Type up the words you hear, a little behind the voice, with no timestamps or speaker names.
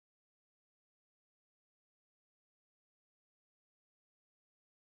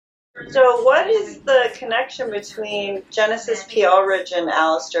So, what is the connection between Genesis P-Orridge and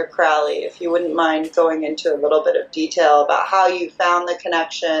Aleister Crowley? If you wouldn't mind going into a little bit of detail about how you found the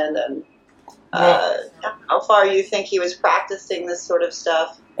connection and Well, uh, how far you think he was practicing this sort of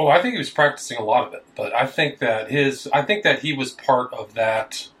stuff. I think he was practicing a lot of it, but I think that he was part of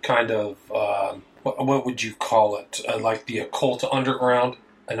that kind of what would you call it? Like the occult underground,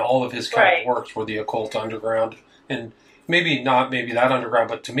 and all of his kind of Right. works were the occult underground, and maybe not maybe that underground,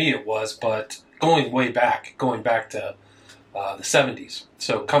 but to me it was. But going back to the '70s,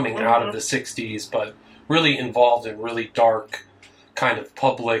 so coming out of Mm-hmm. the '60s, but really involved in really dark kind of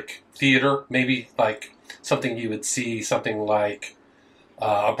public theater, maybe like something you would see something like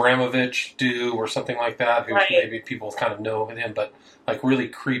Abramovich do or something like that, who Right. maybe people kind of know him, but like really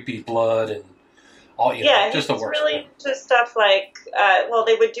creepy blood and all, Yeah, just the he's worst. really into stuff like, well,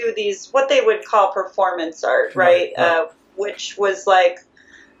 they would do these, what they would call performance art, Right, right? right, Which was like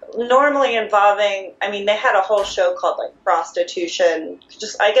normally involving, I mean, they had a whole show called like prostitution.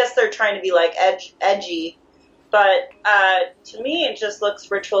 Just, I guess they're trying to be like edgy, but to me it just looks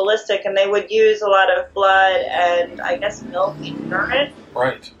ritualistic, and they would use a lot of blood and I guess milk and urine.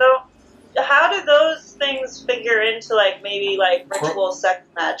 right. So, how do those things figure into like maybe like ritual sex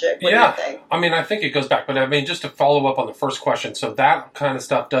magic? What do you Yeah, think? I mean, I think it goes back, but I mean, just to follow up on the first question, so that kind of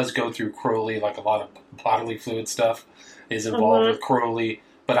stuff does go through Crowley, like a lot of bodily fluid stuff is involved Mm-hmm. with Crowley,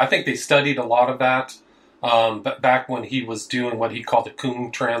 but I think they studied a lot of that but back when he was doing what he called the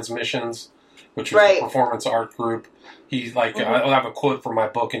Kung transmissions, which was a Right. performance art group. He like Mm-hmm. I have a quote from my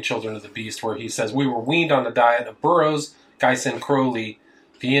book in Children of the Beast where he says, "We were weaned on a diet of Burroughs, Geisen, Crowley,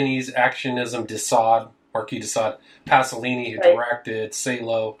 Viennese actionism, de Sade, Marquis de Sade, Pasolini, who Right. directed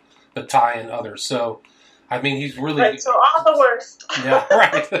Salo, Bataille, and others." So, I mean, he's really Right. So all the worst. yeah,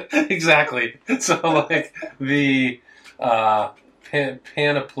 right, exactly. So, like the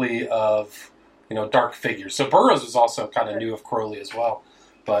panoply of dark figures. So Burroughs was also kind of knew of Crowley as well,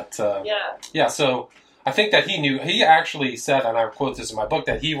 but Yeah. yeah. So I think that he knew. He actually said, and I quote this in my book,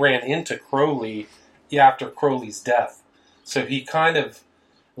 that he ran into Crowley after Crowley's death. So he kind of,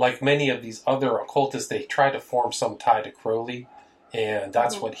 like many of these other occultists, they tried to form some tie to Crowley, and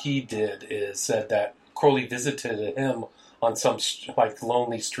that's Mhm. what he did. Is said that Crowley visited him on some like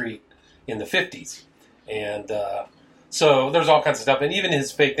lonely street in the '50s, and so there's all kinds of stuff. And even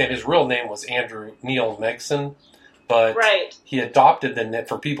his fake name, his real name was Andrew Neil Megson, but Right. he adopted the name.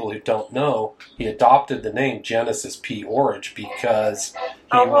 For people who don't know, he adopted the name Genesis P-Orridge because he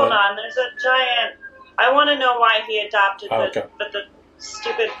Oh, hold would. on. There's a giant. I want to know why he adopted the, Okay. but the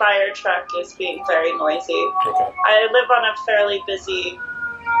stupid fire truck is being very noisy. Okay. I live on a fairly busy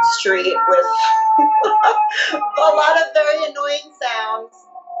street with a lot of very annoying sounds.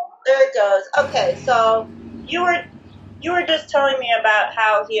 There it goes. Okay, so you were you were just telling me about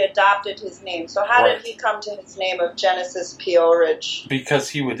how he adopted his name. So how Right. did he come to his name of Genesis P-Orridge? Because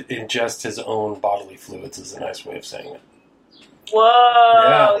he would ingest his own bodily fluids is a nice way of saying it.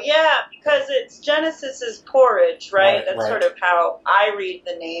 Whoa, yeah, because it's Genesis's porridge, right? Right, That's right. sort of how I read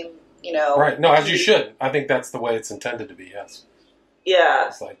the name, Right. No, as you should. I think that's the way it's intended to be, yes. Yeah.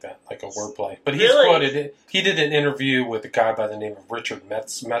 It's like that, like a wordplay. But he's Really? quoted, he did an interview with a guy by the name of Richard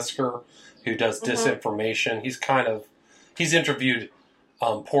Metzger, who does Mhm. disinformation. He's interviewed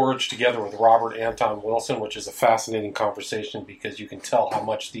Porridge together with Robert Anton Wilson, which is a fascinating conversation because you can tell how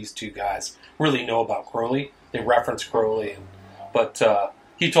much these two guys really know about Crowley. They reference Crowley, but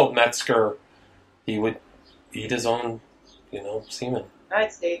he told Metzger he would eat his own, semen. I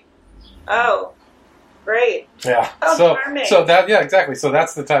see. Oh, great. Yeah. Oh, so charming. yeah, exactly. So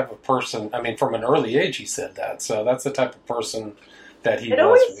that's the type of person. I mean, from an early age, he said that. So that's the type of person that he It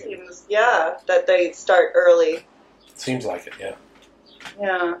was. always seems, yeah, that they start early. Seems like it, yeah.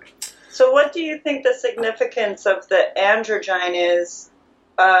 Yeah. So what do you think the significance of the androgyne is?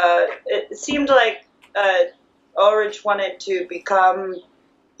 It seemed like Ulrich wanted to become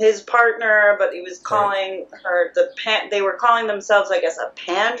his partner, but he was calling her they were calling themselves, I guess, a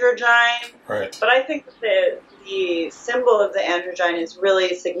pandrogyne. Right. But I think the symbol of the androgyne is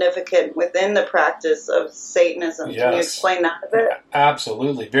really significant within the practice of Satanism. Can you Yes. explain that a bit?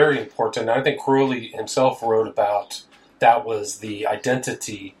 Absolutely, very important. I think Crowley himself wrote about that was the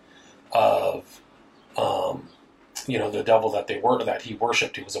identity of, the devil that he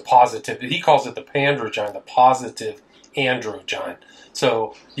worshipped. He was a positive. He calls it the pandrogyne, the positive androgyne.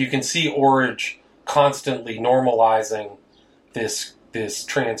 So you can see Orridge constantly normalizing this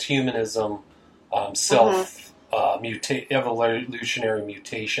transhumanism, evolutionary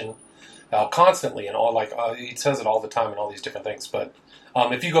mutation, constantly, and all he says it all the time in all these different things. But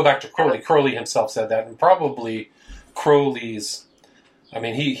if you go back to Crowley, Crowley himself said that, and probably Crowley's I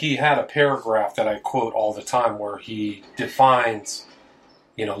mean, he had a paragraph that I quote all the time where he defines,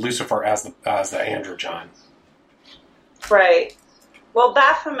 Lucifer as the androgyne. Right. Well,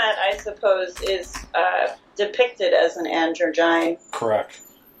 Baphomet, I suppose, is depicted as an androgyne. Correct.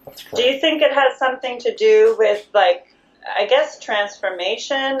 That's correct. Do you think it has something to do with, like, I guess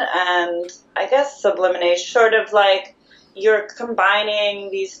transformation and I guess sublimation, sort of like you're combining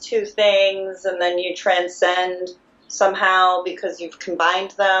these two things and then you transcend somehow because you've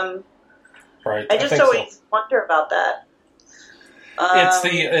combined them? Right. I just always wonder about that.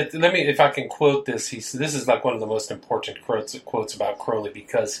 Let me, if I can quote this. This is like one of the most important quotes about Crowley,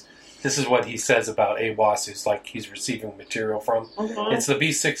 because this is what he says about AWAS, who's like he's receiving material from. Mm-hmm. It's the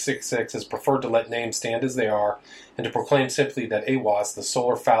B666 has preferred to let names stand as they are and to proclaim simply that AWAS, the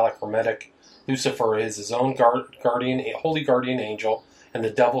solar phallic hermetic Lucifer, is his own holy guardian angel, and the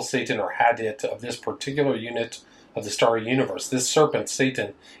devil Satan are Hadit of this particular unit of the starry universe. This serpent,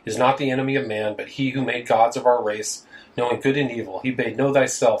 Satan, is not the enemy of man, but he who made gods of our race, knowing good and evil. He bade know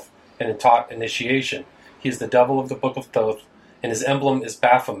thyself and taught initiation. He is the devil of the book of Thoth, and his emblem is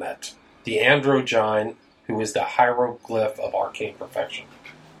Baphomet, the androgyne, who is the hieroglyph of arcane perfection.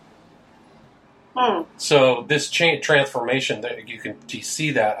 So this transformation, you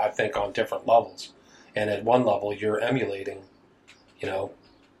see that, I think, on different levels. And at one level, you're emulating,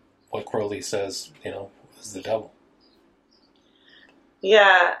 what Crowley says, is the devil.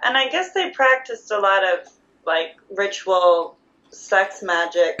 Yeah, and I guess they practiced a lot of, like, ritual sex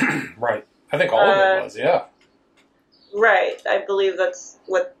magic. Right. I think all of it was, yeah. Right. I believe that's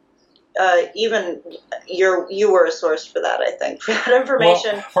what, even you were a source for that, I think, for that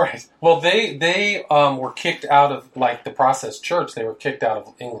information. Well, right. Well, they were kicked out of, like, the Process Church. They were kicked out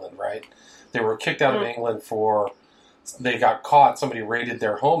of England, right? They were kicked out of England they got caught. Somebody raided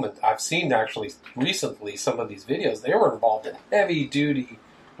their home, and I've seen actually recently some of these videos. They were involved in heavy-duty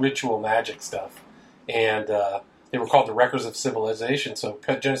ritual magic stuff, and they were called the Wreckers of Civilization. So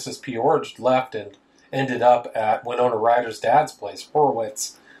Genesis P-Orridge left and ended up at Winona Ryder's dad's place,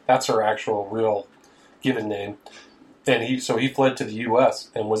 Horowitz. That's her actual real given name. And he fled to the U.S.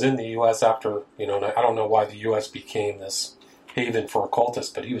 and was in the U.S. after, I don't know why the U.S. became this haven for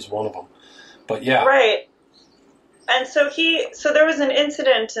occultists, but he was one of them. But yeah. Right. And so there was an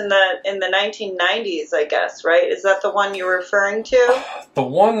incident in the 1990s, I guess, right? Is that the one you're referring to? The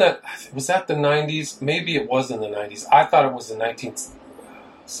one was that the 90s? Maybe it was in the 90s. I thought it was in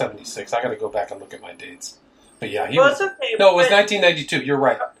 1976. I got to go back and look at my dates. But yeah, it's okay. No, it was 1992. You're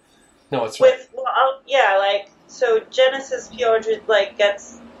right. No, it's right. So Genesis P-Orridge, like,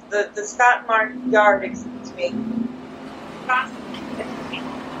 gets the Scotland Yard, excuse me.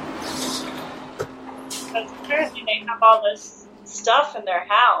 Because apparently they have all this stuff in their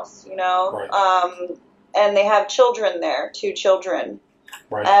house, Right. And they have children there, 2 children.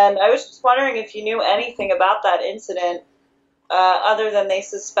 Right. And I was just wondering if you knew anything about that incident, other than they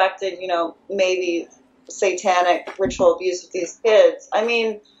suspected, maybe satanic ritual abuse of these kids. I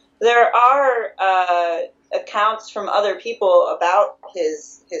mean, there are accounts from other people about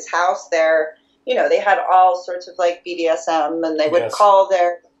his house there. They had all sorts of, like, BDSM, and they would call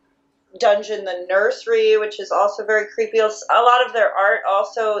their dungeon the nursery, which is also very creepy. A lot of their art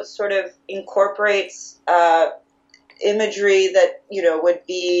also sort of incorporates imagery that would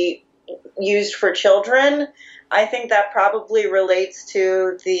be used for children. I think that probably relates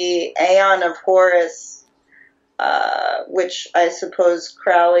to the Aeon of Horus, which I suppose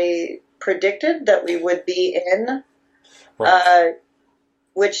Crowley predicted that we would be in, Right.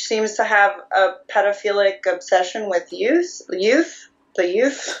 Which seems to have a pedophilic obsession with youth.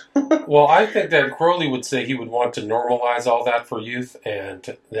 Well, I think that Crowley would say he would want to normalize all that for youth,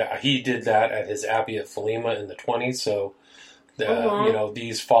 and he did that at his abbey at Thelema in the 20s, so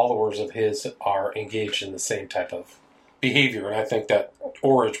these followers of his are engaged in the same type of behavior, and I think that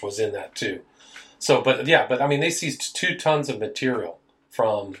Orridge was in that too. So, but I mean, they seized 2 tons of material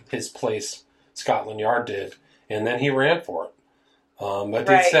from his place, Scotland Yard did, and then he ran for it. But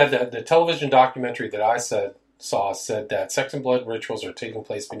they said that the television documentary that I saw said that sex and blood rituals are taking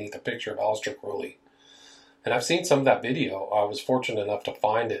place beneath a picture of Aleister Crowley. And I've seen some of that video. I was fortunate enough to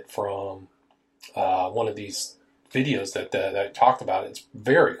find it from one of these videos that talked about it. It's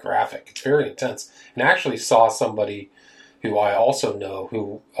very graphic. It's very intense. And I actually saw somebody who I also know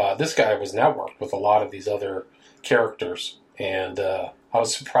who, this guy was networked with a lot of these other characters. And I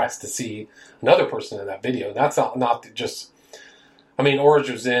was surprised to see another person in that video. And that's not just... I mean, Orridge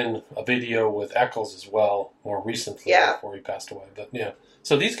was in a video with Eccles as well, more recently, before he passed away. But yeah,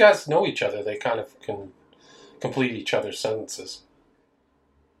 so these guys know each other. They kind of can complete each other's sentences.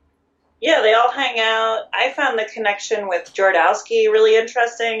 Yeah, they all hang out. I found the connection with Jordowski really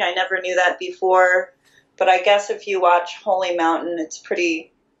interesting. I never knew that before, but I guess if you watch Holy Mountain, it's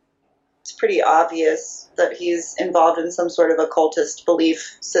pretty obvious that he's involved in some sort of occultist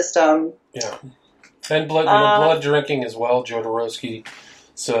belief system. Yeah, and blood drinking as well, Jodorowsky.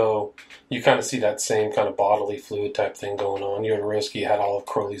 So you kind of see that same kind of bodily fluid type thing going on. Jodorowsky had all of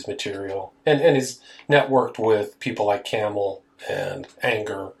Crowley's material, and he's networked with people like Camel and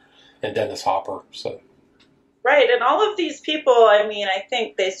Anger and Dennis Hopper. So. Right, and all of these people, I mean, I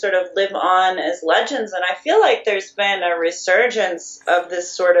think they sort of live on as legends, and I feel like there's been a resurgence of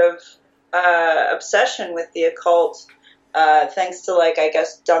this sort of obsession with the occult, thanks to, like, I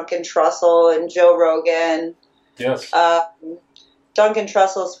guess, Duncan Trussell and Joe Rogan. Yes. Duncan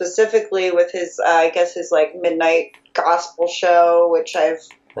Trussell specifically with his, I guess, his, like, midnight gospel show, which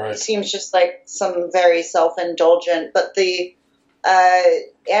seems just like some very self-indulgent, but the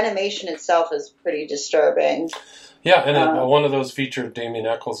animation itself is pretty disturbing. Yeah, and one of those featured Damien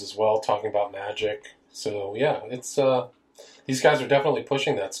Eccles as well, talking about magic. So, yeah, it's these guys are definitely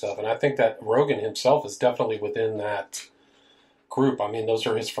pushing that stuff, and I think that Rogan himself is definitely within that group. I mean, those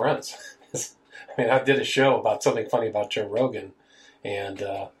are his friends. I mean, I did a show about something funny about Joe Rogan, and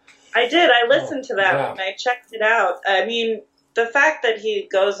I did. I listened to that and I checked it out. I mean, the fact that he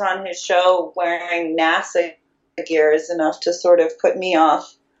goes on his show wearing NASA gear is enough to sort of put me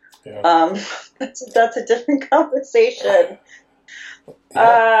off. Yeah. That's a different conversation.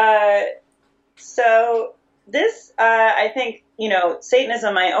 Yeah. So this, I think,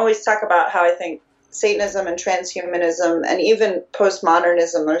 Satanism, I always talk about how I think Satanism and transhumanism and even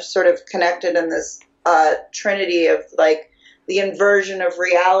postmodernism are sort of connected in this trinity of, like, the inversion of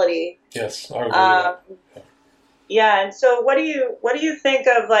reality. Yes, I agree with that. Yeah, and so what do you think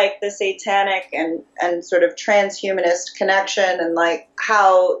of, like, the satanic and sort of transhumanist connection, and, like,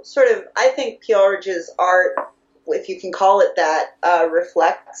 how sort of, I think P-Orridge's art, if you can call it that,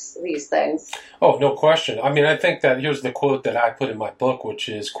 reflects these things? Oh, no question. I mean, I think that here's the quote that I put in my book, which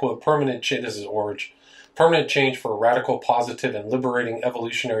is, quote, this is Orridge, permanent change for a radical, positive, and liberating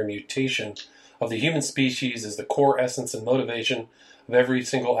evolutionary mutation of the human species is the core essence and motivation of every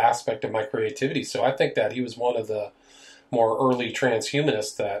single aspect of my creativity. So I think that he was one of the more early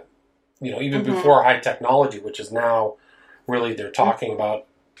transhumanists that, even before high technology, which is now really they're talking about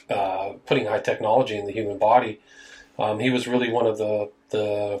putting high technology in the human body. He was really one of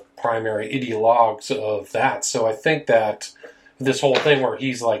the primary ideologues of that. So I think that this whole thing where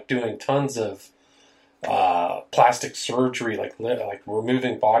he's like doing tons of plastic surgery, like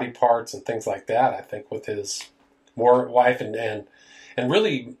removing body parts and things like that, I think with his wife and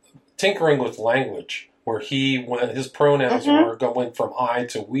really tinkering with language, where his pronouns went from I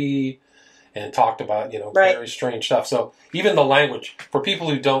to we, and talked about very strange stuff. So even the language, for people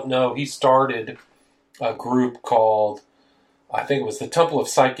who don't know, he started a group called, I think it was the Temple of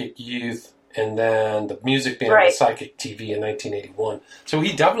Psychic Youth, and then the music band was Psychic TV in 1981. So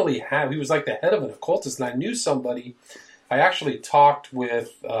he definitely he was like the head of an occultist, and I knew somebody. I actually talked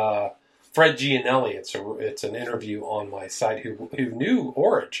with Fred Gianelli. It's an interview on my site who knew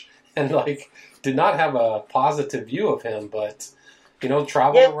Orridge and like did not have a positive view of him, but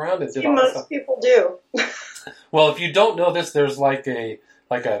traveled around and did all that stuff. Most people do. Well, if you don't know this, there's like a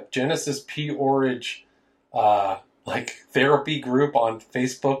Genesis P-Orridge therapy group on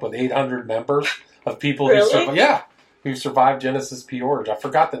Facebook with 800 members of people who survived Genesis P-Orridge. I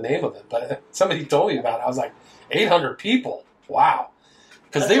forgot the name of it, but somebody told me about it. I was like, 800 people. Wow.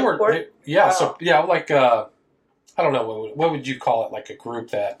 Because they were, I don't know, what would you call it? Like a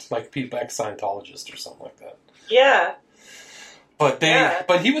group that, like people, ex-Scientologists or something like that. Yeah.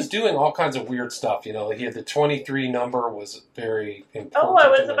 But he was doing all kinds of weird stuff. He had the 23 number was very important. Oh, I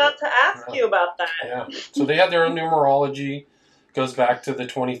was about to ask you about that. Yeah. So they had their own numerology. Goes back to the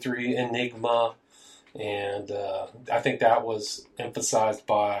 23 Enigma. And I think that was emphasized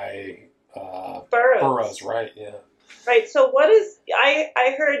by Burroughs, right? Yeah. Right. So what is?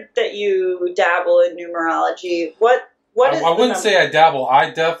 I heard that you dabble in numerology. What is? I wouldn't say I dabble. I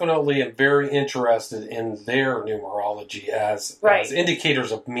definitely am very interested in their numerology as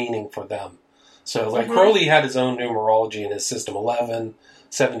indicators of meaning for them. So, like Crowley had his own numerology in his system. 11,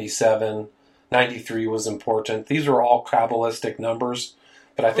 77, 93 was important. These were all Kabbalistic numbers.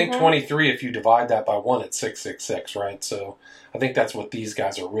 But I think 23, if you divide that by 1, it's 666, right? So I think that's what these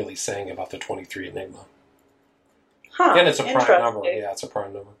guys are really saying about the 23 Enigma. Huh, and it's a prime number. Yeah, it's a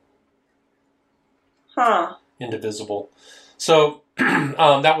prime number. Huh. Indivisible. So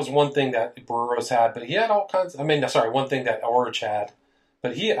that was one thing that Burroughs had, but he had all kinds. One thing that Orridge had,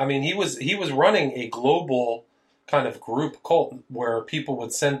 but he was running a global kind of group cult where people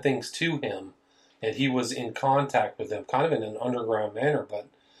would send things to him, and he was in contact with them, kind of in an underground manner. But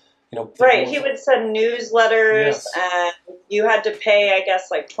right, he would send newsletters, yes. and you had to pay, I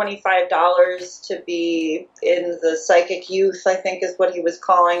guess, like $25 to be in the psychic youth, I think is what he was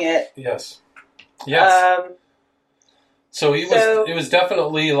calling it. Yes. So it was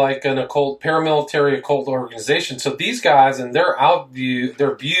definitely like an occult, paramilitary occult organization. So these guys and their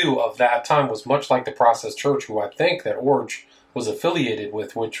view of that time was much like the Process Church, who I think that Orridge was affiliated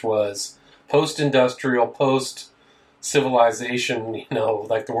with, which was post-industrial, post-civilization,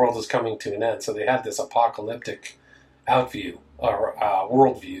 like the world is coming to an end. So they had this apocalyptic outview or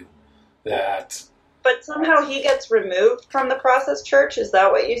worldview that. But somehow he gets removed from the Process Church. Is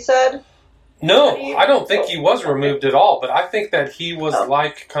that what you said? No, I don't think he was removed at all, but I think that he was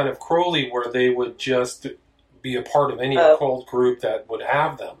like kind of Crowley, where they would just be a part of any occult group that would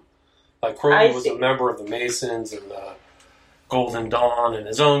have them. Like Crowley was a member of the Masons and the Golden Dawn and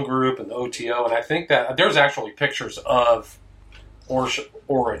his own group and the OTO, and I think that there's actually pictures of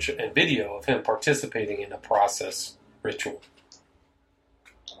Orridge and video of him participating in a process ritual.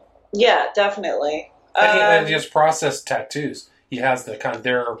 Yeah, definitely. And he has process tattoos. He has the kind of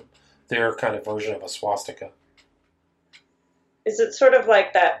their kind of version of a swastika. Is it sort of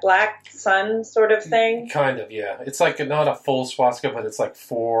like that black sun sort of thing? Kind of, yeah. It's like not a full swastika, but it's like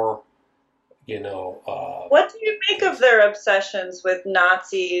four, What do you make of their obsessions with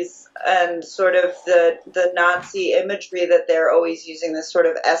Nazis and sort of the Nazi imagery that they're always using, this sort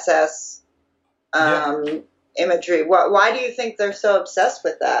of SS imagery? Why do you think they're so obsessed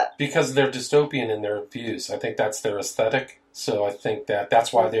with that? Because they're dystopian in their views. I think that's their aesthetic. So I think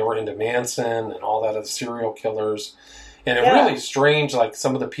that's why they were into Manson and all that other serial killers. And it really strange, like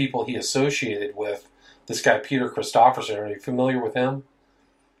some of the people he associated with. This guy, Peter Christopherson, are you familiar with him?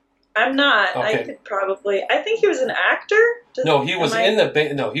 I'm not. Okay. I could probably. I think he was an actor. He was in the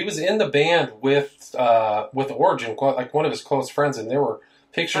band. No, he was in the band with Origin, like one of his close friends, and there were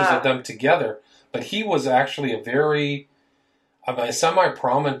pictures of them together. But he was actually a very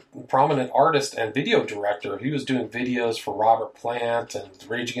semi-prominent artist and video director. He was doing videos for Robert Plant and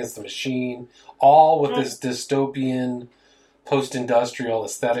Rage Against the Machine, all with this dystopian, post-industrial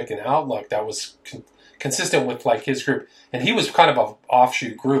aesthetic and outlook that was consistent with like his group. And he was kind of an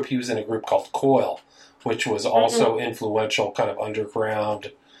offshoot group. He was in a group called Coil, which was also influential, kind of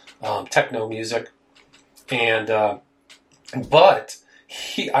underground techno music. And but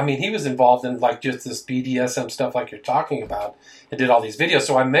he was involved in like just this BDSM stuff like you're talking about, and did all these videos.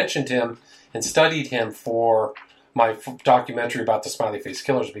 So I mentioned him and studied him for my documentary about the Smiley Face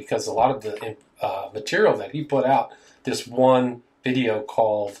Killers, because a lot of the material that he put out, this one video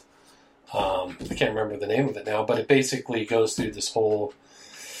called, I can't remember the name of it now, but it basically goes through the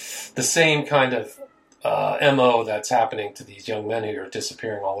same kind of MO that's happening to these young men who are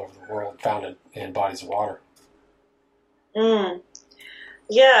disappearing all over the world, found in bodies of water.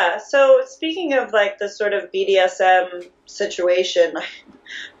 Yeah, so speaking of like the sort of BDSM situation, I'm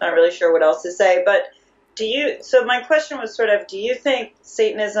not really sure what else to say, but so my question was sort of, do you think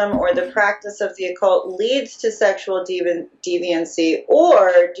Satanism or the practice of the occult leads to sexual deviancy,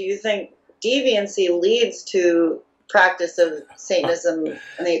 or do you think deviancy leads to practice of Satanism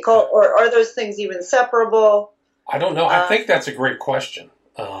and the occult, or are those things even separable? I don't know. I think that's a great question.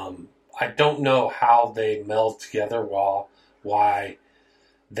 I don't know how they meld together, why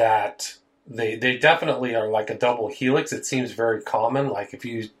that they definitely are like a double helix. It seems very common. Like if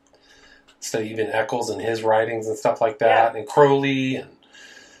you study even Eccles and his writings and stuff like that, and Crowley and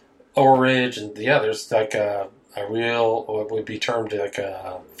Orridge, and there's like a real, what would be termed like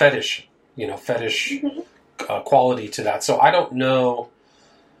a fetish, quality to that. So I don't know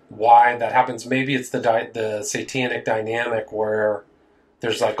why that happens. Maybe it's the satanic dynamic where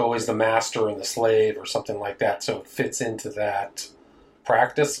there's like always the master and the slave or something like that. So it fits into that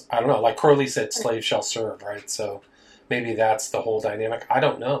practice. I don't know. Like Crowley said, slave shall serve, right? So maybe that's the whole dynamic. I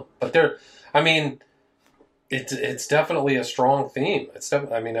don't know. But it's definitely a strong theme.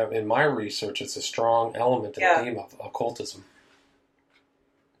 In my research, it's a strong element in the theme of occultism.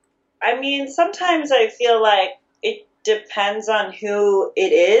 Sometimes I feel like it depends on who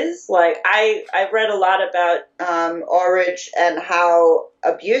it is. Like I read a lot about Orridge and how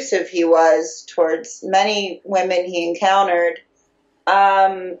abusive he was towards many women he encountered.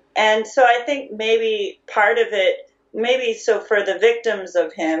 And so I think maybe part of it, so for the victims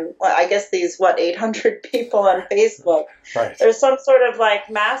of him, well, I guess these, 800 people on Facebook, right. There's some sort of like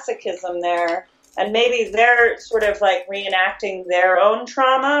masochism there, and maybe they're sort of like reenacting their own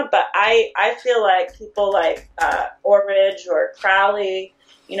trauma, but I feel like people like Orridge or Crowley,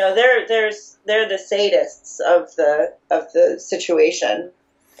 they're the sadists of the situation.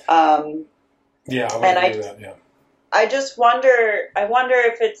 Yeah, I would and agree with that. Yeah. I just wonder. I wonder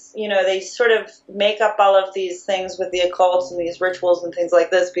if it's they sort of make up all of these things with the occult and these rituals and things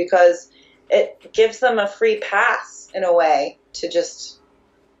like this because it gives them a free pass in a way to just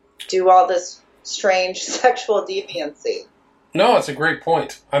do all this strange sexual deviancy. No, it's a great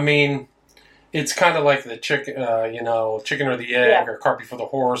point. I mean, it's kind of like the chicken, chicken or the egg, or cart before the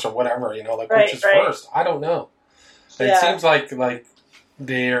horse, or whatever. Which is first? I don't know. It seems like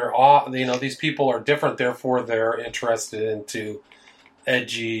they're all, these people are different, therefore they're interested into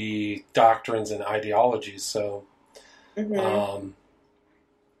edgy doctrines and ideologies. So, I don't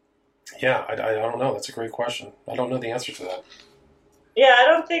know. That's a great question. I don't know the answer to that. Yeah, I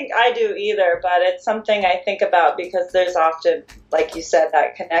don't think I do either, but it's something I think about because there's often, like you said,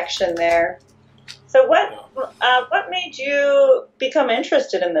 that connection there. So what made you become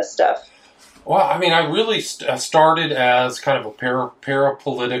interested in this stuff? Well, I mean, I really started as kind of a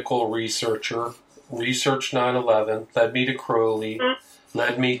parapolitical researcher. Researched 9/11, led me to Crowley,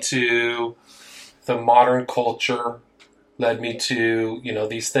 led me to the modern culture, led me to,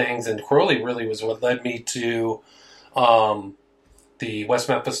 these things. And Crowley really was what led me to the West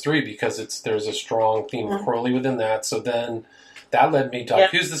Memphis 3 because there's a strong theme of Crowley within that. So then that led me to,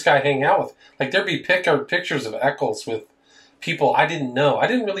 who's this guy hanging out with? Like, there'd be pictures of Eccles with people I didn't know. I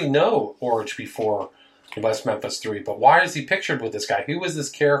didn't really know Orridge before West Memphis 3, but why is he pictured with this guy? Who was this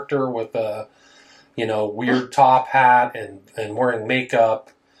character with a, weird top hat and wearing makeup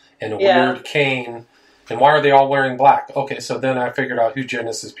and a weird cane? And why are they all wearing black? Okay, so then I figured out who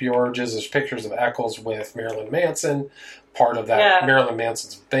Genesis P-Orridge is. There's pictures of Eccles with Marilyn Manson, part of that Marilyn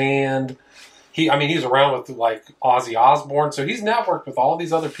Manson's band. He's around with like Ozzy Osbourne, so he's networked with all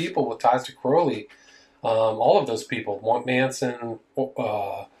these other people with ties to Crowley. All of those people, Manson,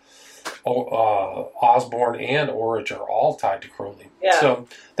 Osbourne, and Orridge are all tied to Crowley. Yeah. So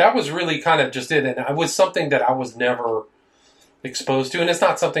that was really kind of just it, and it was something that I was never exposed to, and it's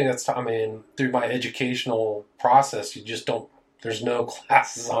not something that's, through my educational process, you just don't, there's no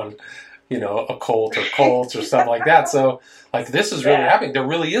classes on, occult or cults or stuff like that. So, this is really happening. There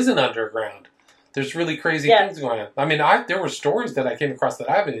really is an underground. There's really crazy things going on. There were stories that I came across that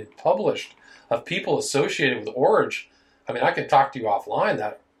I haven't even published of people associated with Orridge. I could talk to you offline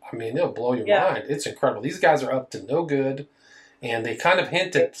they'll blow your mind. It's incredible. These guys are up to no good, and they kind of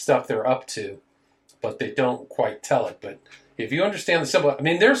hint at stuff they're up to, but they don't quite tell it. But if you understand the symbol,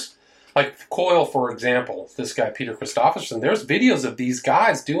 there's, like Coil, for example, this guy, Peter Christopherson, there's videos of these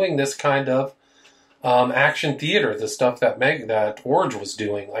guys doing this kind of action theater, the stuff that Orridge was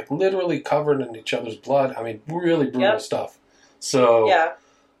doing, like literally covered in each other's blood. Really brutal stuff. So,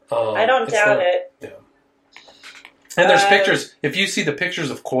 I don't doubt it. Yeah. And there's pictures. If you see the pictures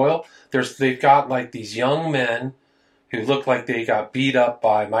of Coil, they've got like these young men who look like they got beat up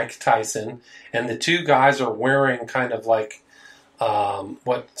by Mike Tyson, and the two guys are wearing kind of like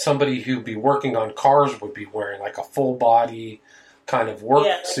what somebody who'd be working on cars would be wearing, like a full body kind of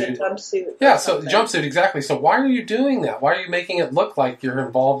work suit. Like a jumpsuit. Yeah, so jumpsuit, exactly. So why are you doing that? Why are you making it look like you're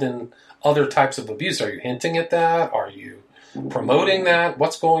involved in other types of abuse? Are you hinting at that? Are you promoting that?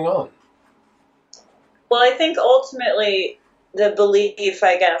 What's going on? Well, I think ultimately the belief,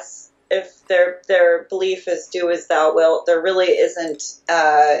 I guess, if their belief is do as thou wilt, there really isn't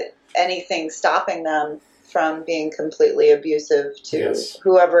anything stopping them from being completely abusive to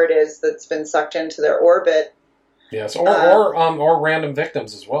whoever it is that's been sucked into their orbit. Yes, or random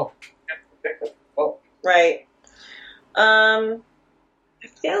victims as well. Right. I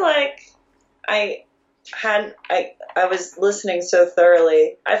feel like I was listening so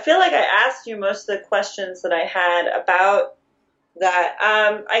thoroughly. I feel like I asked you most of the questions that I had about that.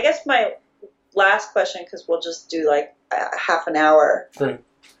 I guess my last question, because we'll just do like half an hour,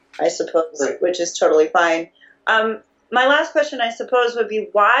 I suppose, which is totally fine. My last question, I suppose, would be,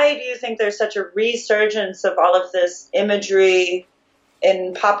 why do you think there's such a resurgence of all of this imagery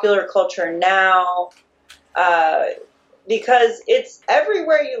in popular culture now? Because it's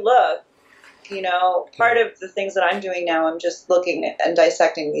everywhere you look. Part of the things that I'm doing now, I'm just looking at and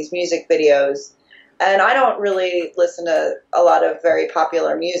dissecting these music videos. And I don't really listen to a lot of very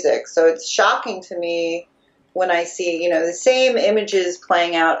popular music. So it's shocking to me when I see, the same images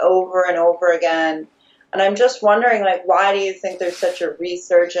playing out over and over again. And I'm just wondering, why do you think there's such a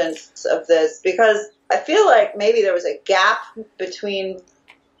resurgence of this? Because I feel like maybe there was a gap between,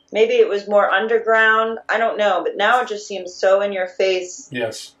 maybe it was more underground. I don't know. But now it just seems so in your face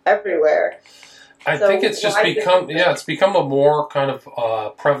everywhere. I think it's just become a more kind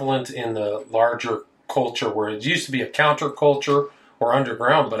of prevalent in the larger culture, where it used to be a counterculture or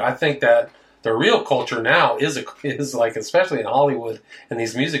underground. But I think that the real culture now is like, especially in Hollywood and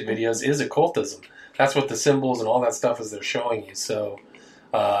these music videos, is occultism. That's what the symbols and all that stuff is they're showing you. So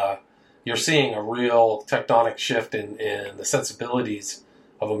you're seeing a real tectonic shift in the sensibilities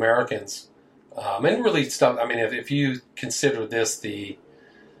of Americans. And really stuff, I mean, if you consider this the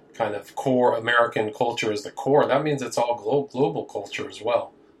kind of core American culture as the core, that means it's all global culture as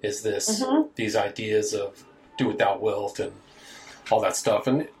well. Is this these ideas of do what thou wilt and all that stuff.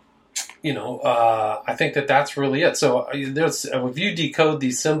 And I think that's really it. So if you decode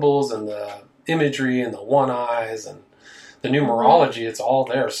these symbols and the imagery and the one eyes and the numerology, it's all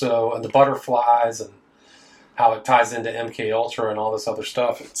there. So, and the butterflies and how it ties into MK Ultra and all this other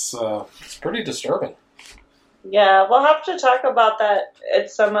stuff. It's pretty disturbing. Yeah, we'll have to talk about that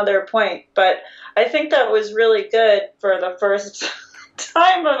at some other point. But I think that was really good for the first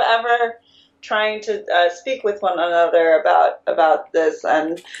time of ever trying to speak with one another about this.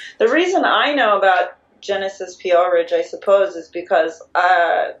 And the reason I know about Genesis P-Orridge, I suppose, is because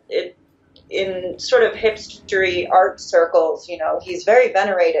in sort of hipstery art circles, he's very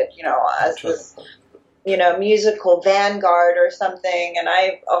venerated, as this, musical vanguard or something. And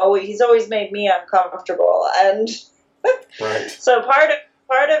he's always made me uncomfortable. And right. So part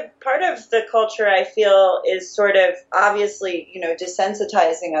of the culture, I feel, is sort of obviously,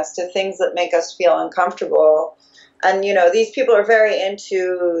 desensitizing us to things that make us feel uncomfortable. And, these people are very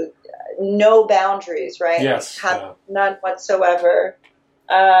into no boundaries, right? Yes. Have none whatsoever.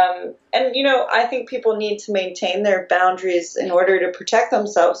 And, I think people need to maintain their boundaries in order to protect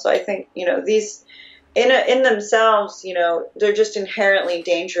themselves. So I think, these in themselves, they're just inherently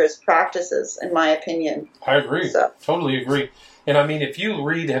dangerous practices, in my opinion. I agree. So. Totally agree. And I mean, have you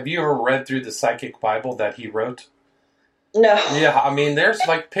ever read through the Psychic Bible that he wrote? No. Yeah, I mean, there's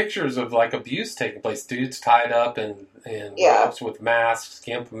like pictures of like abuse taking place. Dudes tied up in ropes with masks,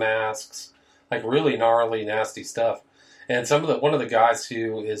 gimp masks, like really gnarly, nasty stuff. And one of the guys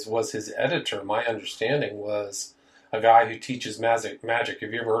who was his editor, my understanding, was a guy who teaches magic.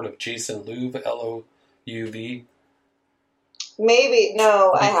 Have you ever heard of Jason Louv, L-O-U-V? Maybe.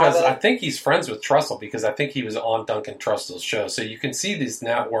 No, I haven't. Because I think he's friends with Trussell, because I think he was on Duncan Trussell's show. So you can see these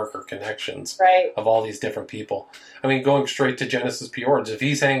network or connections of all these different people. I mean, going straight to Genesis P-Orridge, if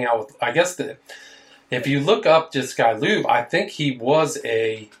he's hanging out with, I guess, if you look up this guy Louv, I think he was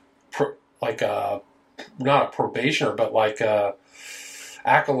not a probationer, but like a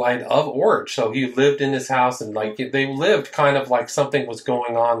acolyte of Orridge. So he lived in his house, and like they lived kind of like something was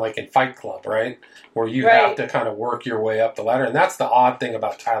going on, like in Fight Club, right? Where you have to kind of work your way up the ladder. And that's the odd thing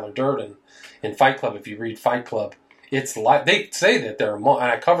about Tyler Durden in Fight Club. If you read Fight Club, it's like they say that they're a monk, and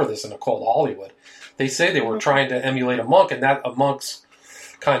I cover this in Occult Hollywood. They say they were trying to emulate a monk, and that a monk's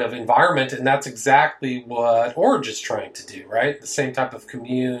kind of environment, and that's exactly what Orridge is trying to do, right? The same type of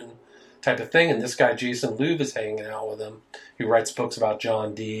commune type of thing. And this guy Jason Louv is hanging out with him, who writes books about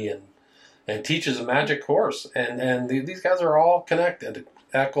John Dee and teaches a magic course. And these guys are all connected.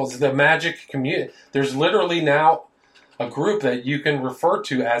 Echoes the magic community. There's literally now a group that you can refer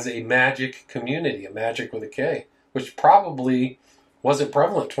to as a magic community, a magic with a K, which probably wasn't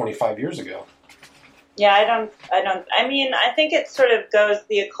prevalent 25 years ago. Yeah, I mean, I think it sort of goes,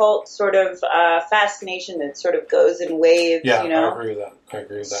 the occult sort of fascination, it sort of goes in waves, Yeah, I agree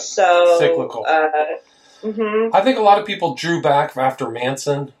with that. So, cyclical. I think a lot of people drew back after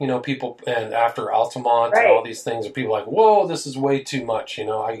Manson, people, and after Altamont and all these things, and people like, whoa, this is way too much, and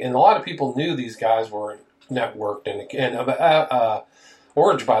a lot of people knew these guys were networked, and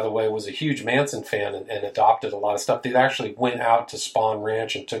Orridge, by the way, was a huge Manson fan and adopted a lot of stuff. They actually went out to Spawn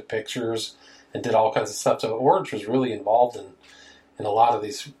Ranch and took pictures and did all kinds of stuff. So Orridge was really involved in a lot of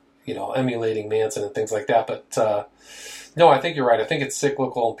these, emulating Manson and things like that. But no, I think you're right. I think it's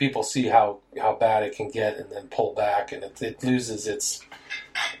cyclical, and people see how bad it can get and then pull back, and it loses its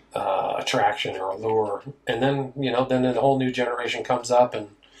attraction or allure. And then, then a whole new generation comes up, and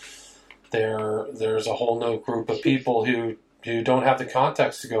there's a whole new group of people who don't have the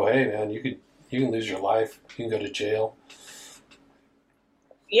context to go, hey, man, you can lose your life. You can go to jail.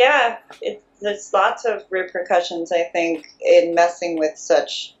 Yeah, there's lots of repercussions, I think, in messing with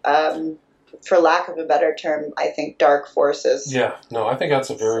such, for lack of a better term, I think, dark forces. Yeah, no, I think that's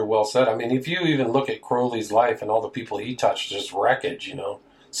a very well said. I mean, if you even look at Crowley's life and all the people he touched, just wreckage,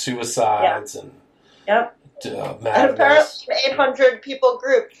 suicides and madness. And apparently an 800 people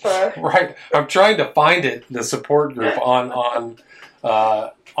group for... Right. I'm trying to find it, the support group, on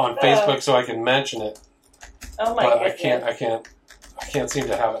Facebook so I can mention it. Oh my goodness. I can't seem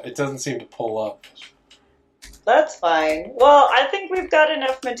to have it. It doesn't seem to pull up. That's fine. Well, I think we've got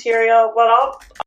enough material. What I'll